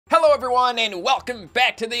Hello everyone and welcome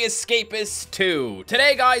back to the Escapists 2.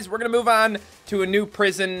 Today guys, we're gonna move on to a new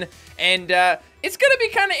prison and it's gonna be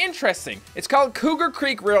kind of interesting. It's called Cougar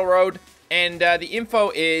Creek Railroad and the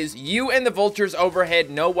info is you and the vultures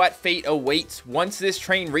overhead know what fate awaits once this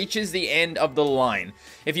train reaches the end of the line.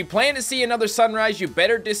 If you plan to see another sunrise, you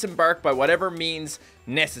better disembark by whatever means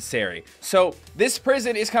necessary. So this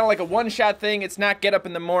prison is kind of like a one-shot thing. It's not get up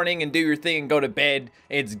in the morning and do your thing and go to bed.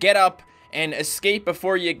 It's get up and escape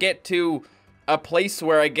before you get to a place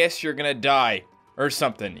where I guess you're gonna die or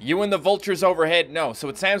something. You and the vultures overhead, no. So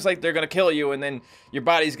it sounds like they're gonna kill you and then your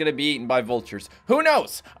body's gonna be eaten by vultures. Who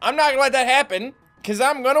knows? I'm not gonna let that happen because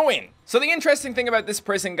I'm gonna win. So the interesting thing about this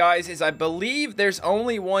prison, guys, is I believe there's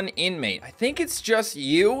only one inmate. I think it's just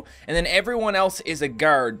you, and then everyone else is a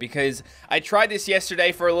guard, because I tried this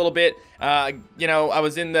yesterday for a little bit. You know, I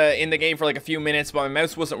was in the game for like a few minutes, but my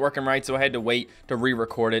mouse wasn't working right, so I had to wait to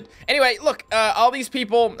re-record it. Anyway, look, all these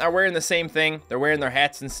people are wearing the same thing. They're wearing their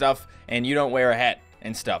hats and stuff, and you don't wear a hat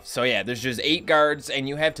and stuff. So yeah, there's just 8 guards, and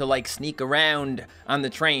you have to like sneak around on the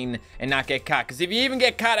train and not get caught. Because if you even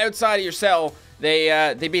get caught outside of your cell,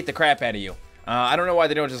 they beat the crap out of you. I don't know why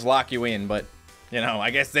they don't just lock you in, but you know, I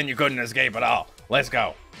guess then you couldn't escape at all. Let's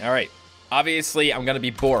go. All right. Obviously, I'm gonna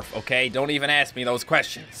be Borf, okay? Don't even ask me those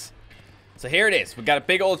questions. So here it is. We got a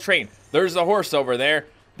big old train. There's a horse over there.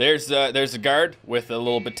 There's a guard with a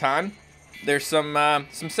little baton. There's some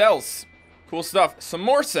cells. Cool stuff. Some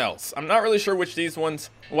more cells. I'm not really sure what these ones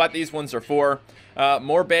are for.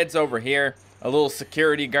 More beds over here. A little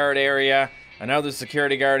security guard area. Another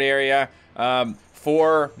security guard area.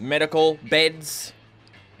 4 medical beds.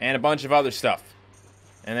 And a bunch of other stuff.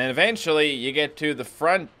 And then eventually you get to the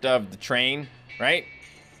front of the train, right?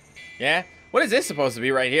 Yeah? What is this supposed to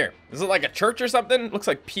be right here? Is it like a church or something? Looks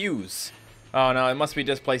like pews. Oh no, it must be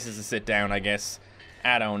just places to sit down, I guess.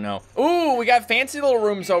 I don't know. Ooh, we got fancy little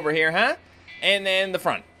rooms over here, huh? And then the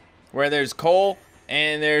front, where there's coal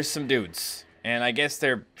and there's some dudes. And I guess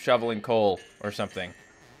they're shoveling coal or something.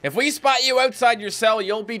 If we spot you outside your cell,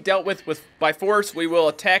 you'll be dealt with by force. We will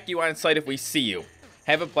attack you on sight if we see you.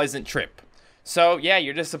 Have a pleasant trip. So, yeah,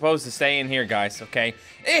 you're just supposed to stay in here, guys, okay?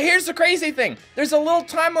 Here's the crazy thing. There's a little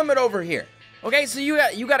time limit over here. Okay, so you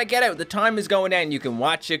gotta get out. The time is going down. You can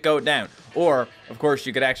watch it go down. Or, of course,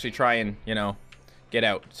 you could actually try and, you know, get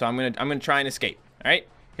out. So I'm gonna try and escape. Alright?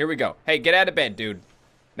 Here we go. Hey, get out of bed, dude.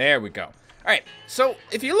 There we go. Alright, so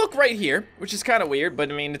if you look right here, which is kind of weird,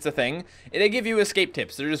 but I mean, it's a thing, they give you escape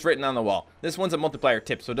tips. They're just written on the wall. This one's a multiplayer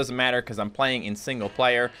tip, so it doesn't matter because I'm playing in single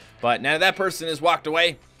player. But now that person has walked away,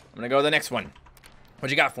 I'm gonna go to the next one. What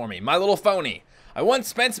you got for me? My little phony. I once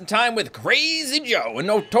spent some time with Crazy Joe, a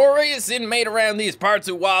notorious inmate around these parts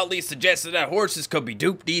who wildly suggested that horses could be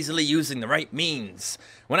duped easily using the right means.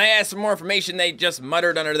 When I asked for more information, they just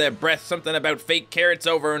muttered under their breath something about fake carrots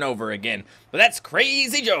over and over again. But that's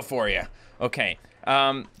Crazy Joe for you. Okay,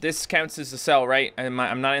 this counts as a cell, right? I'm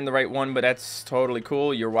not in the right one, but that's totally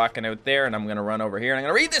cool. You're walking out there, and I'm gonna run over here, and I'm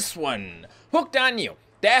gonna read this one. Hooked on you.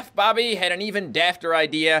 Daft Bobby had an even dafter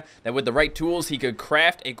idea that with the right tools, he could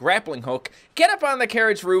craft a grappling hook, get up on the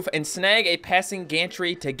carriage roof, and snag a passing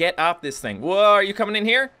gantry to get off this thing. Whoa, are you coming in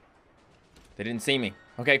here? They didn't see me.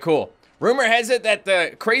 Okay, cool. Rumor has it that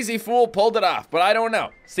the crazy fool pulled it off, but I don't know.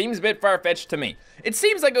 Seems a bit far-fetched to me. It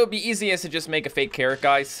seems like it would be easiest to just make a fake carrot,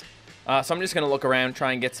 guys. So I'm just gonna look around,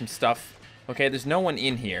 try and get some stuff. Okay, there's no one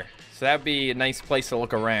in here, so that'd be a nice place to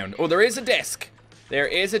look around. Oh, there is a desk. There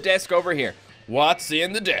is a desk over here. What's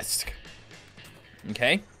in the desk?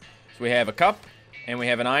 Okay, so we have a cup, and we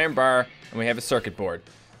have an iron bar, and we have a circuit board.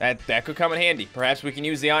 That could come in handy. Perhaps we can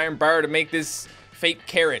use the iron bar to make this fake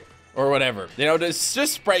carrot or whatever. You know,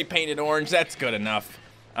 just spray painted orange. That's good enough.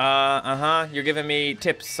 You're giving me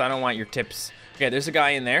tips. I don't want your tips. Okay, there's a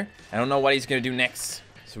guy in there. I don't know what he's gonna do next.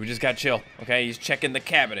 So we just gotta chill, okay? He's checking the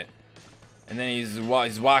cabinet. And then he's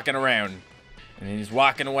walking around. And then he's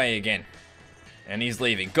walking away again. And he's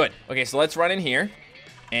leaving. Good. Okay, so let's run in here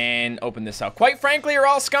and open this up. Quite frankly, you're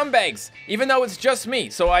all scumbags, even though it's just me.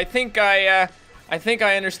 So I think I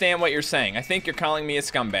understand what you're saying. I think you're calling me a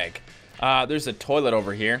scumbag. There's a toilet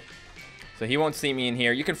over here. So he won't see me in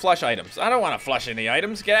here. You can flush items. I don't want to flush any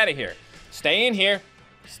items. Get out of here. Stay in here.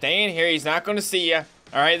 Stay in here. He's not going to see you.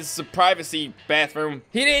 Alright, this is a privacy bathroom.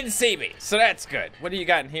 He didn't see me, so that's good. What do you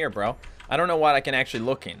got in here, bro? I don't know what I can actually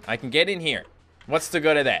look in. I can get in here. What's the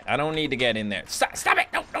good of that? I don't need to get in there. Stop it!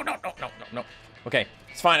 No. Okay,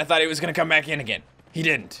 it's fine. I thought he was gonna come back in again. He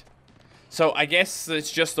didn't. So I guess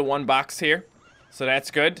it's just the one box here. So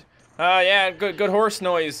that's good. Yeah, good horse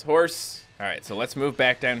noise. Horse. Alright, so let's move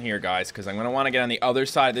back down here, guys, because I'm gonna want to get on the other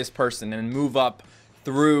side of this person and move up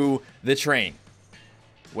through the train.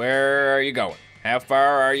 Where are you going? How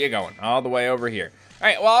far are you going? All the way over here. All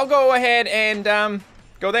right, well, I'll go ahead and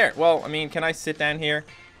go there. Well, I mean, can I sit down here?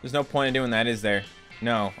 There's no point in doing that, is there?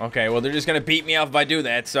 No. Okay, well, they're just gonna beat me up if I do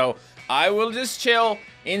that, so I will just chill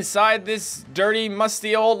inside this dirty,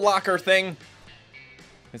 musty old locker thing.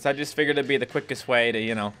 Because I just figured it'd be the quickest way to,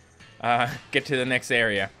 you know, get to the next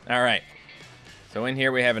area. All right. So in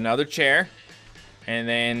here we have another chair. And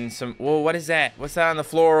then some, whoa, what is that? What's that on the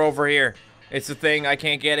floor over here? It's a thing, I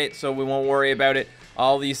can't get it, so we won't worry about it.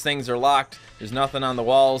 All these things are locked. There's nothing on the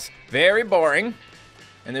walls. Very boring.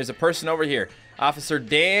 And there's a person over here. Officer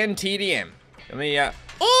Dan TDM. Let me,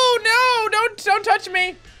 oh no, don't touch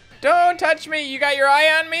me. Don't touch me. You got your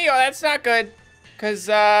eye on me? Oh, that's not good. Cause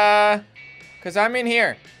I'm in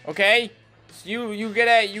here, okay? So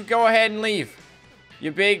you go ahead and leave.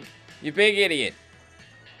 You big idiot.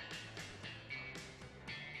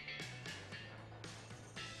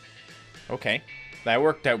 Okay, that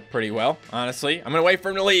worked out pretty well, honestly. I'm gonna wait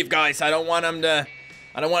for him to leave, guys. I don't want him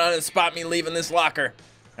to spot me leaving this locker.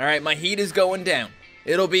 All right, my heat is going down.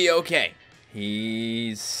 It'll be okay.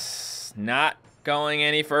 He's not going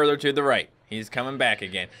any further to the right. He's coming back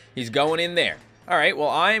again. He's going in there. All right, well,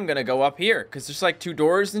 I am gonna go up here because there's like 2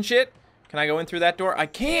 doors and shit. Can I go in through that door? I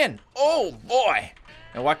can. Oh boy.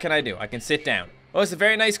 Now what can I do? I can sit down. Oh, it's a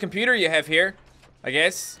very nice computer you have here, I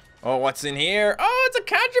guess. Oh, what's in here? Oh, it's a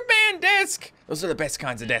contraband desk. Those are the best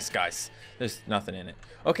kinds of desks, guys. There's nothing in it.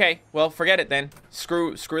 Okay, well, forget it then.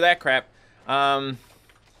 Screw that crap. I'm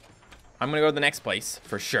gonna go to the next place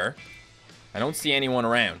for sure. I don't see anyone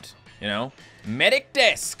around, you know? Medic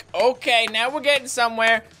desk. Okay, now we're getting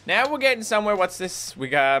somewhere. What's this? We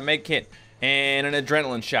got a med kit and an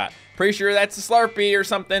adrenaline shot. Pretty sure that's a Slurpee or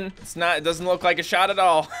something. It's not, it doesn't look like a shot at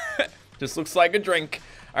all. Just looks like a drink.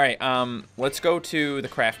 All right, let's go to the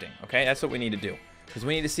crafting, okay? That's what we need to do, because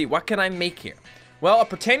we need to see what can I make here. Well, a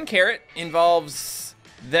pretend carrot involves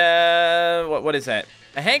the, what is that?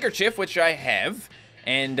 A handkerchief, which I have,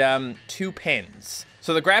 and 2 pens.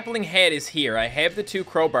 So the grappling head is here. I have the 2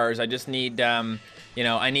 crowbars. I just need, you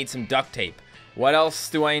know, I need some duct tape. What else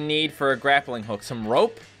do I need for a grappling hook? Some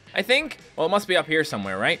rope, I think? Well, it must be up here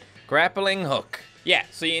somewhere, right? Grappling hook. Yeah,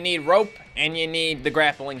 so you need rope and you need the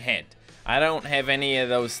grappling head. I don't have any of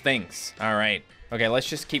those things. All right. Okay, let's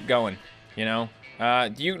just keep going, you know?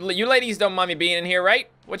 You ladies don't mind me being in here, right?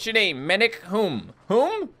 What's your name? Medic whom?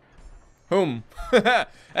 Whom? Whom?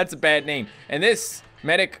 That's a bad name. And this,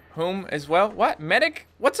 medic whom as well? What? Medic?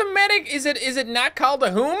 What's a medic? Is it not called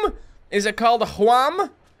a whom? Is it called a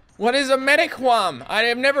wham? What is a medic wham? I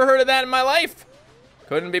have never heard of that in my life.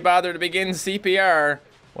 Couldn't be bothered to begin CPR.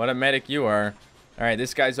 What a medic you are. All right,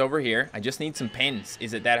 this guy's over here. I just need some pens.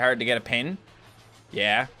 Is it that hard to get a pen?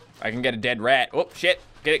 Yeah, I can get a dead rat. Oh, shit.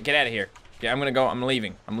 Get out of here. Yeah, I'm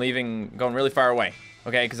leaving. I'm leaving, going really far away.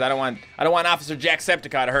 Okay, because I don't want Officer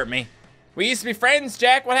Jacksepticeye to hurt me. We used to be friends,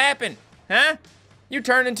 Jack. What happened? Huh? You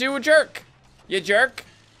turned into a jerk. You jerk.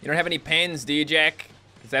 You don't have any pens, do you, Jack?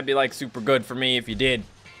 Because that'd be, like, super good for me if you did.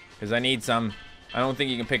 Because I need some. I don't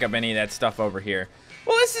think you can pick up any of that stuff over here.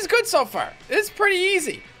 Well, this is good so far. This is pretty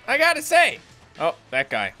easy, I gotta say. Oh, that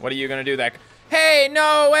guy. What are you gonna do? Hey,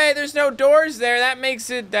 no way. There's no doors there. That makes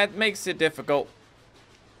it difficult.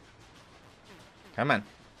 Come on.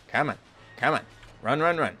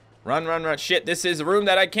 Run. Shit, this is a room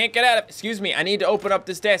that I can't get out of. Excuse me. I need to open up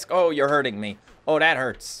this desk. Oh, you're hurting me. Oh, that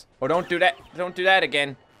hurts. Oh, don't do that. Don't do that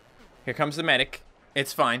again. Here comes the medic.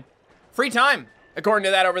 It's fine. Free time, according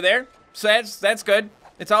to that over there. So that's good.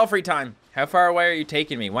 It's all free time. How far away are you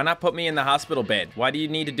taking me? Why not put me in the hospital bed? Why do you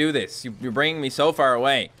need to do this? You're bringing me so far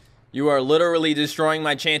away. You are literally destroying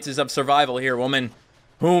my chances of survival here, woman.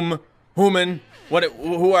 Whoman?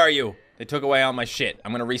 Who are you? They took away all my shit.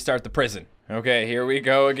 I'm gonna restart the prison. Okay, here we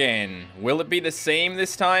go again. Will it be the same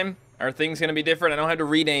this time? Are things gonna be different? I don't have to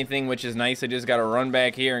read anything, which is nice. I just gotta run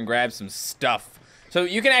back here and grab some stuff. So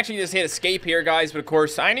you can actually just hit escape here, guys, but of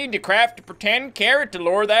course, I need to craft a pretend carrot to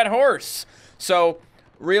lure that horse. So,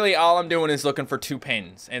 really, all I'm doing is looking for 2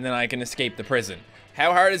 pens, and then I can escape the prison.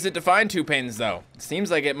 How hard is it to find 2 pens, though? It seems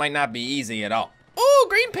like it might not be easy at all. Ooh,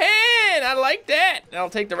 green pen! I like that. And I'll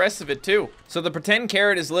take the rest of it, too. So the pretend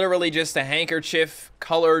carrot is literally just a handkerchief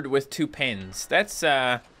colored with 2 pens. That's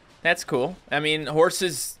cool. I mean,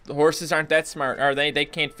 horses aren't that smart, are they? They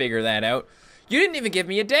can't figure that out. You didn't even give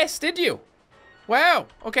me a desk, did you? Wow,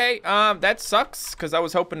 okay, that sucks, because I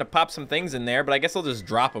was hoping to pop some things in there, but I guess I'll just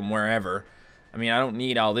drop them wherever. I mean, I don't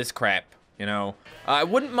need all this crap, you know. I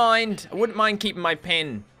wouldn't mind keeping my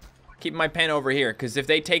pen over here, because if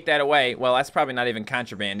they take that away, well, that's probably not even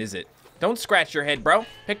contraband, is it? Don't scratch your head, bro.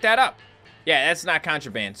 Pick that up. Yeah, that's not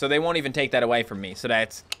contraband, so they won't even take that away from me, so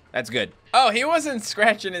that's That's good. Oh, he wasn't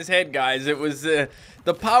scratching his head, guys. It was the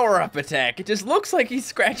power-up attack. It just looks like he's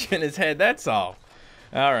scratching his head, that's all.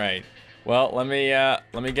 All right. Well, let me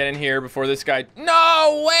get in here before this guy...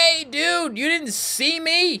 No way, dude! You didn't see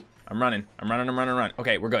me? I'm running.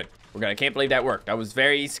 Okay, we're good. We're good. I can't believe that worked. I was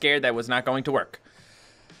very scared that was not going to work.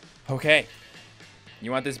 Okay.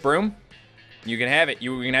 You want this broom? You can have it.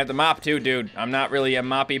 You can have the mop too, dude. I'm not really a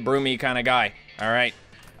moppy, broomy kind of guy. All right.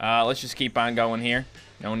 Let's just keep on going here.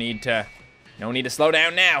 No need to slow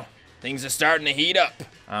down now. Things are starting to heat up.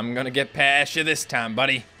 I'm gonna get past you this time,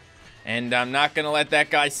 buddy. And I'm not gonna let that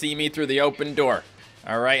guy see me through the open door.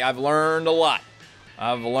 All right, I've learned a lot.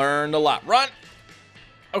 Run!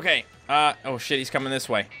 Okay, oh shit, he's coming this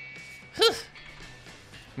way.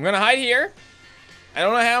 I'm gonna hide here. I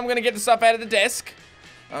don't know how I'm gonna get the stuff out of the desk.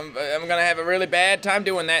 I'm gonna have a really bad time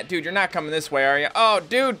doing that. Dude, you're not coming this way, are you? Oh,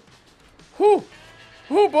 dude. Whew.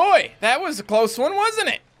 Oh boy, that was a close one, wasn't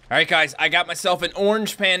it? All right, guys, I got myself an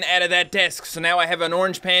orange pen out of that desk, so now I have an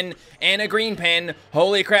orange pen and a green pen.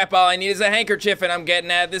 Holy crap, all I need is a handkerchief, and I'm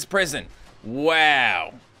getting out of this prison.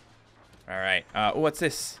 Wow. All right, what's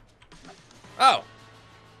this? Oh,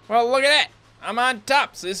 well, look at that. I'm on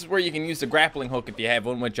top, so this is where you can use the grappling hook if you have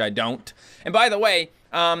one, which I don't. And by the way,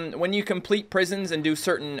 when you complete prisons and do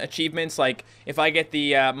certain achievements, like if I get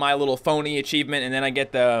the My Little Phony achievement and then I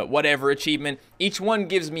get the whatever achievement, each one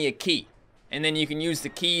gives me a key. And then you can use the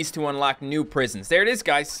keys to unlock new prisons. There it is,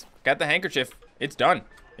 guys. Got the handkerchief. It's done.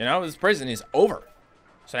 You know, this prison is over.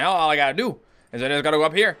 So now all I gotta do is I just gotta go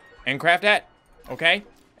up here and craft that, okay?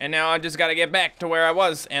 And now I just gotta get back to where I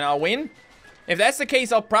was and I'll win. If that's the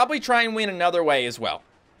case, I'll probably try and win another way as well.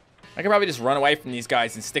 I could probably just run away from these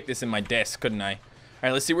guys and stick this in my desk, couldn't I? All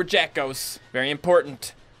right, let's see where Jack goes. Very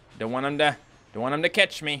important. Don't want him to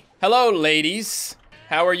catch me. Hello, ladies.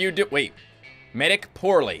 How are you wait, medic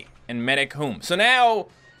poorly and medic whom? So now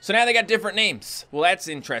they got different names. Well, that's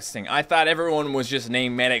interesting. I thought everyone was just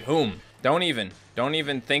named medic whom. Don't even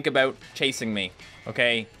think about chasing me,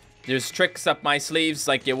 okay? There's tricks up my sleeves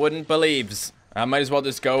like you wouldn't believes. I might as well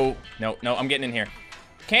just go. No, I'm getting in here.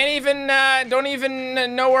 Can't even, don't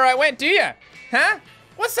even know where I went, do ya? Huh?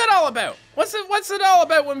 What's that all about? What's it all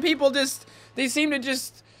about when people they seem to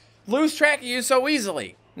just lose track of you so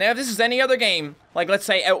easily? Now, if this is any other game, like let's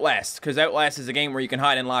say Outlast, because Outlast is a game where you can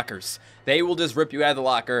hide in lockers, they will just rip you out of the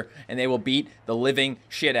locker and they will beat the living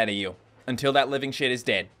shit out of you until that living shit is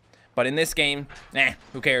dead. But in this game,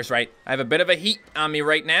 who cares, right? I have a bit of a heat on me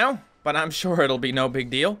right now, but I'm sure it'll be no big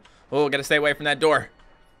deal. Oh, gotta stay away from that door.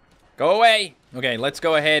 Go away. Okay, let's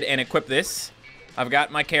go ahead and equip this. I've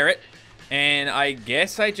got my carrot, and I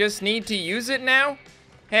guess I just need to use it now.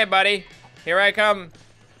 Hey, buddy, here I come.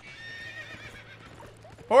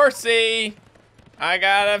 Horsey, I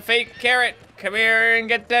got a fake carrot. Come here and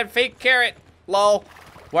get that fake carrot. Lol.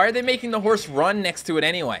 Why are they making the horse run next to it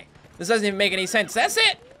anyway? This doesn't even make any sense. That's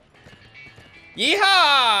it.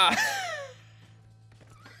 Yeehaw!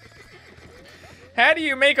 How do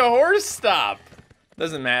you make a horse stop?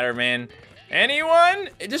 Doesn't matter, man. Anyone?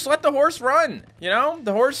 Just let the horse run. You know,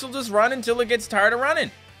 the horse will just run until it gets tired of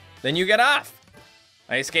running. Then you get off.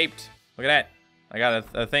 I escaped. Look at that. I got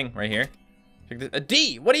a thing right here. A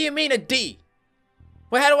D. What do you mean a D?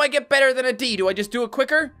 Well, how do I get better than a D? Do I just do it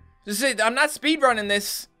quicker? I'm not speedrunning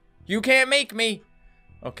this. You can't make me.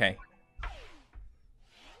 Okay.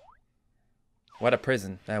 What a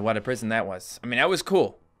prison. What a prison that was. I mean, that was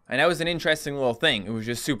cool. And that was an interesting little thing. It was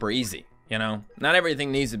just super easy, you know? Not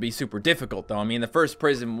everything needs to be super difficult, though. I mean, the first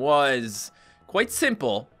prison was quite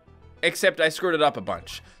simple, except I screwed it up a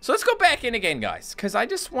bunch. So let's go back in again, guys, because I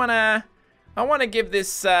just I want to give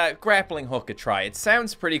this grappling hook a try. It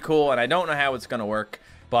sounds pretty cool, and I don't know how it's going to work.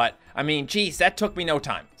 But, I mean, geez, that took me no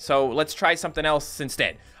time. So let's try something else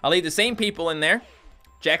instead. I'll leave the same people in there.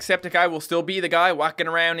 Jacksepticeye will still be the guy walking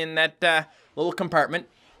around in that little compartment.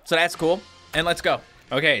 So that's cool. And let's go.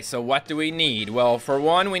 Okay, so what do we need? Well, for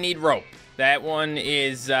one, we need rope. That one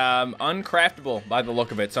is uncraftable by the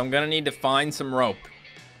look of it, so I'm gonna need to find some rope.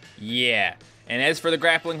 Yeah. And as for the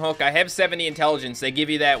grappling hook, I have 70 intelligence. They give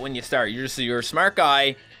you that when you start. You're a smart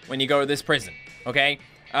guy when you go to this prison, okay?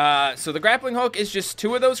 So the grappling hook is just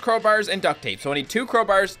 2 of those crowbars and duct tape. So I need 2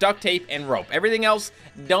 crowbars, duct tape, and rope. Everything else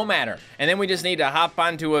don't matter. And then we just need to hop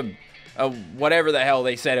onto a whatever the hell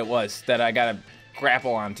they said it was that I gotta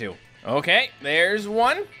grapple onto. Okay, there's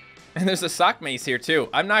one. And there's a sock mace here too.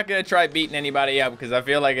 I'm not gonna try beating anybody up because I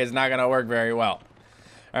feel like it's not gonna work very well.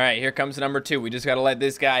 All right, here comes number 2. We just gotta let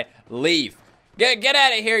this guy leave. Get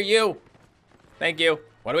out of here, you. Thank you.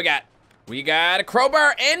 What do we got? We got a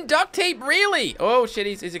crowbar and duct tape, really? Oh shit,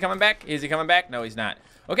 is he coming back? Is he coming back? No, he's not.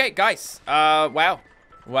 Okay, guys, wow.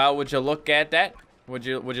 Wow, would you look at that? Would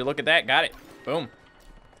you look at that? Got it. Boom.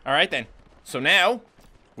 All right, then. So now,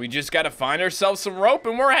 we just got to find ourselves some rope,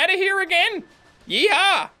 and we're out of here again.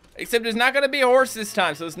 Yeehaw! Except there's not going to be a horse this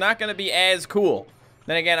time, so it's not going to be as cool.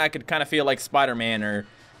 Then again, I could kind of feel like Spider-Man or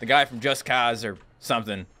the guy from Just Cause or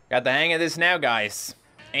something. Got the hang of this now, guys.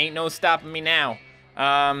 Ain't no stopping me now.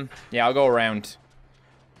 Yeah, I'll go around.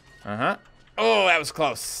 Uh-huh. Oh, that was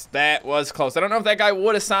close. That was close. I don't know if that guy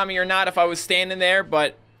would have saw me or not if I was standing there,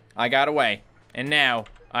 but I got away. And now,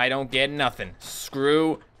 I don't get nothing.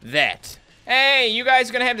 Screw that. Hey, you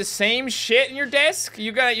guys gonna have the same shit in your desk?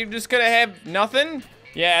 You're just gonna have nothing?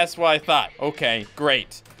 Yeah, that's what I thought. Okay,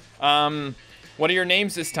 great. What are your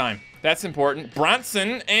names this time? That's important.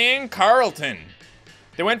 Bronson and Carlton.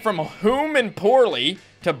 They went from whom and poorly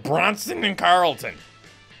to Bronson and Carlton.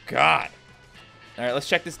 God. All right, let's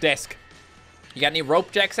check this desk. You got any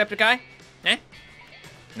rope, Jacksepticeye? Nah?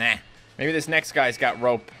 Nah. Maybe this next guy's got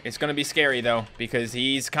rope. It's gonna be scary, though, because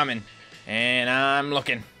he's coming. And I'm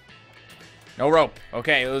looking. No rope.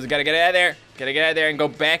 Okay, gotta get out of there. Gotta get out of there and go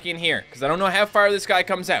back in here, because I don't know how far this guy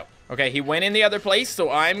comes out. Okay, he went in the other place,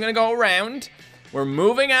 so I'm gonna go around. We're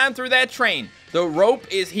moving on through that train. The rope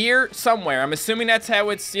is here somewhere. I'm assuming that's how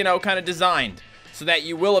it's, you know, kind of designed, so that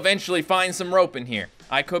you will eventually find some rope in here.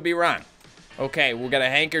 I could be wrong. Okay, we got a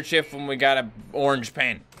handkerchief and we got an orange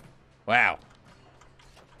pen. Wow.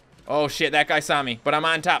 Oh shit, that guy saw me, but I'm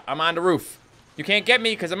on top. I'm on the roof. You can't get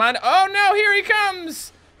me because I'm on. Oh no, here he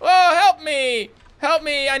comes. Oh, help me. Help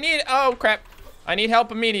me. I need. Oh crap. I need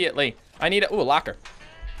help immediately. I need a. Ooh, a locker.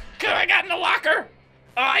 I got in the locker.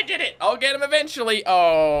 Oh, I did it. I'll get him eventually.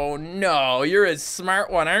 Oh no, you're a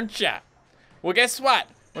smart one, aren't ya? Well, guess what?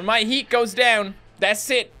 When my heat goes down, that's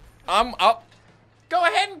it. I'm up. Go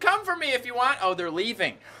ahead and come for me if you want. Oh, they're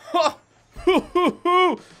leaving.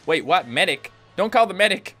 Wait, what? Medic? Don't call the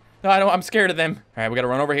medic. No, I'm scared of them. All right, we gotta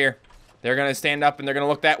run over here. They're gonna stand up and they're gonna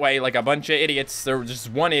look that way like a bunch of idiots. They're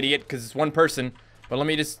just one idiot because it's one person. But let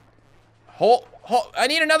me just hold. I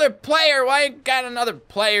need another player. Why got another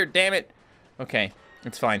player? Damn it. Okay,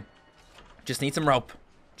 it's fine. Just need some rope.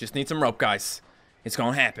 Just need some rope, guys. It's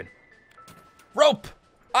gonna happen. Rope.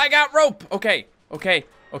 I got rope. Okay. Okay.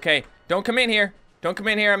 Okay. Don't come in here. Don't come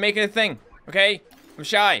in here. I'm making a thing. Okay. I'm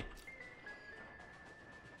shy.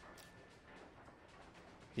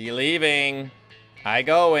 He leaving. I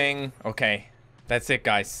going. Okay. That's it,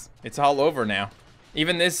 guys. It's all over now.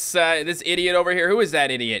 Even this this idiot over here. Who is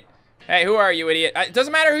that idiot? Hey, who are you, idiot? It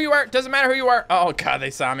doesn't matter who you are. Doesn't matter who you are. Oh, God, they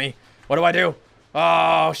saw me. What do I do?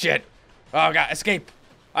 Oh, shit. Oh, God, escape.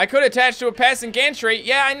 I could attach to a passing gantry.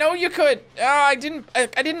 Yeah, I know you could. Oh, I didn't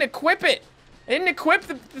equip it. I didn't equip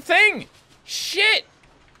the thing. Shit.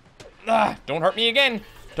 Ah, don't hurt me again.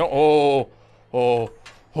 Don't. Oh. Oh.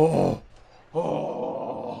 Oh.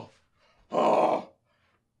 Oh. Oh.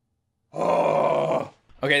 Oh.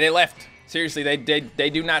 Okay, they left. Seriously, they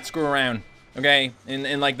do not screw around. Okay,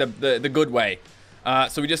 in like the good way.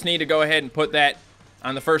 So we just need to go ahead and put that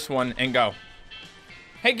on the first one and go.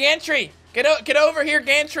 Hey, Gantry, get over here,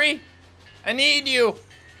 Gantry. I need you.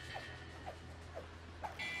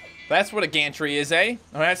 That's what a gantry is, eh?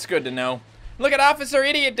 Oh, that's good to know. Look at Officer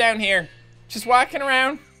Idiot down here. Just walking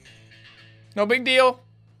around. No big deal.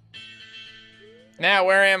 Now,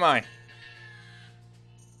 where am I?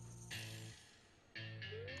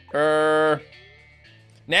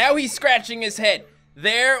 Now he's scratching his head.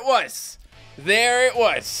 There it was. There it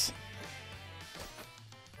was.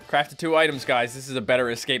 Crafted 2 items, guys. This is a better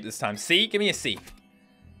escape this time. C? Give me a C.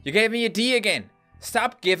 You gave me a D again.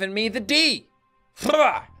 Stop giving me the D.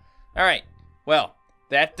 Alright. Well,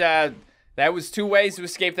 that was 2 ways to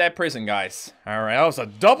escape that prison, guys. Alright, that was a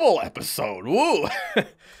double episode. Woo!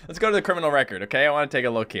 Let's go to the criminal record, okay? I want to take a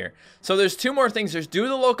look here. So there's 2 more things. There's do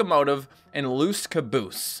the locomotive and loose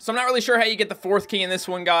caboose. So I'm not really sure how you get the 4th key in this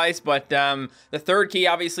one, guys, but the 3rd key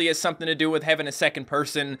obviously has something to do with having a second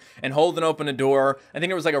person and holding open a door. I think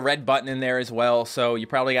there was like a red button in there as well, so you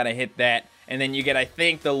probably got to hit that. And then you get, I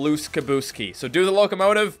think, the loose caboose key. So do the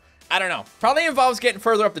locomotive. I don't know. Probably involves getting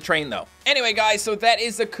further up the train, though. Anyway, guys, so that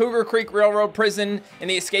is the Cougar Creek Railroad prison in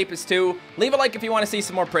the Escapists 2. Leave a like if you want to see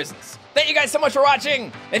some more prisons. Thank you guys so much for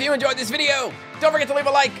watching. If you enjoyed this video, don't forget to leave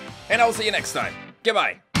a like, and I'll see you next time.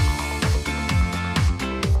 Goodbye.